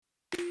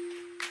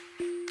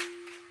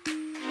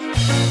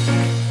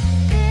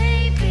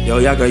Yo,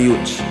 Yaga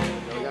Youth,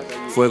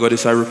 Fuego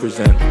this I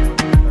represent.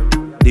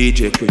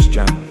 DJ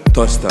Christian,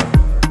 Toaster,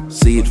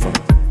 Seed from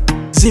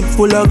Zip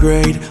full of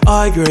grade,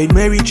 high grade,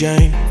 Mary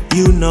Jane.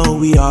 You know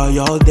we are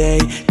all day.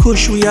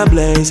 Kush we are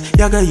blaze,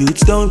 Yaga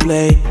Youths don't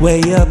play.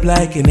 Way up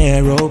like an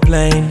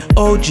aeroplane.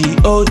 OG,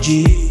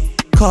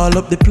 call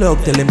up the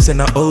plug, tell him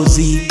send a OZ.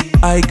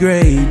 High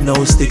grade,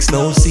 no sticks,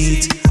 no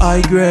seats.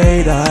 High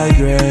grade.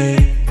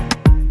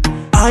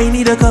 I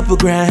need a couple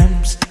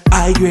grams.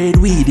 High grade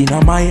weed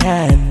in my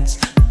hands.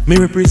 Me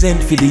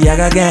represent for the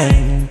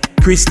YagaGvng,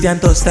 Christian,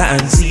 Toaster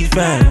and Seed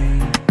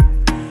fam.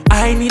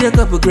 I need a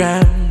couple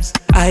grams.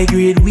 High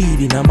grade weed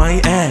in my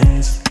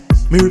hands.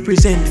 Me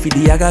represent for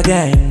the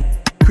YagaGvng,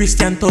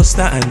 Christian,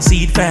 Toaster and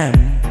Seed fam.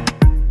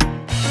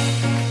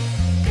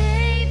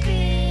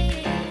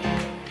 Baby,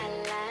 I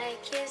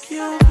like your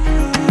style.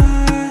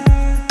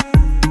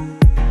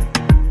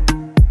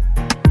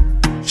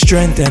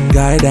 Strength and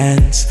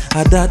guidance,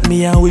 I that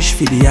me I wish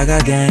for the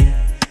YagaGvng.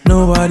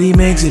 Nobody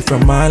makes it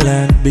from my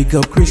land. Big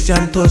up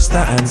Christian, Toaster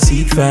and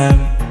Seed fam.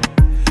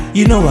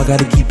 You know I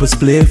gotta keep a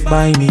spliff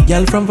by me.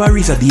 Y'all from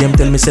Varisa DM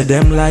tell me say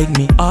them like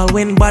me. All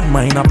when bad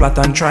mind a plot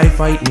and try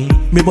fight me.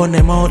 Me burn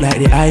them out like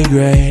the high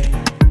grade.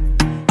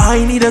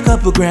 I need a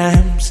couple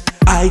grams.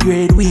 High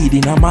grade weed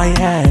in my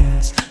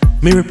hands.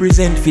 Me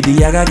represent for the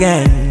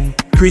YagaGvng,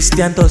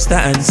 Christian, Toaster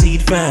and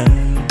Seed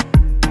fam.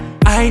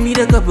 I need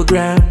a couple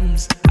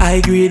grams.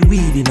 High grade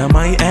weed in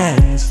my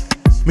hands.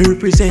 Me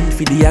represent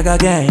for the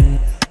YagaGvng,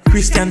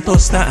 Christian,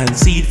 Toaster and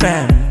Seed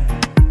fam.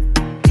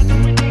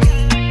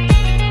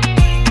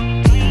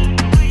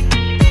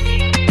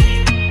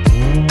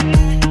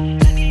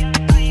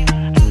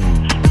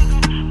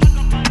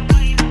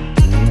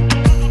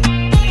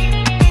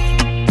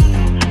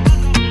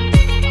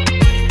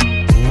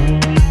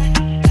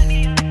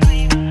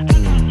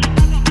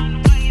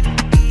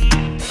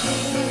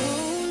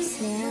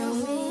 Tell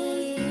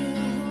me,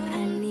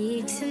 I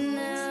need to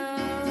know,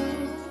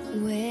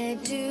 where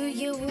do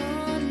you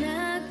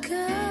wanna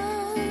go?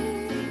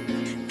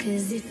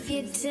 'Cause if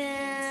you're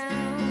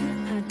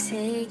down, I'll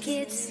take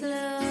it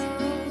slow,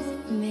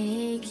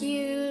 make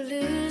you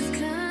lose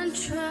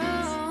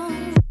control.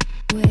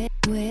 Where,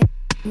 where,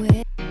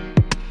 where,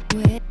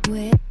 where,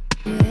 where, where,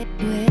 where,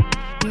 where,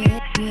 where,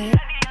 where,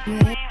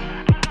 where,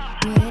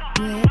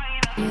 where,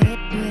 where,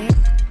 where.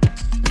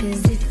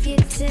 'Cause if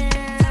you're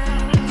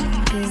down,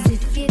 'cause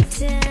if you're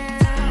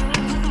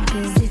down,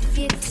 'cause if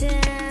you're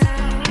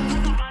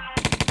down.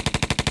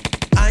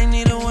 I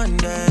need a one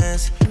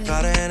dance,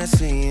 got a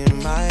Hennessy in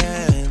my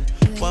hand.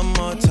 One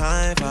more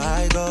time before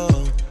I go.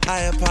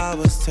 Higher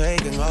powers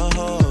taking a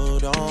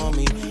hold on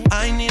me.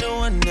 I need a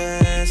one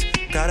dance,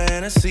 got a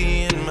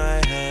Hennessy in my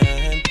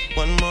hand.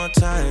 One more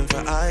time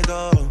before I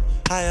go.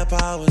 Higher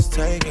powers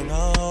taking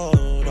a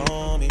hold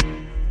on me.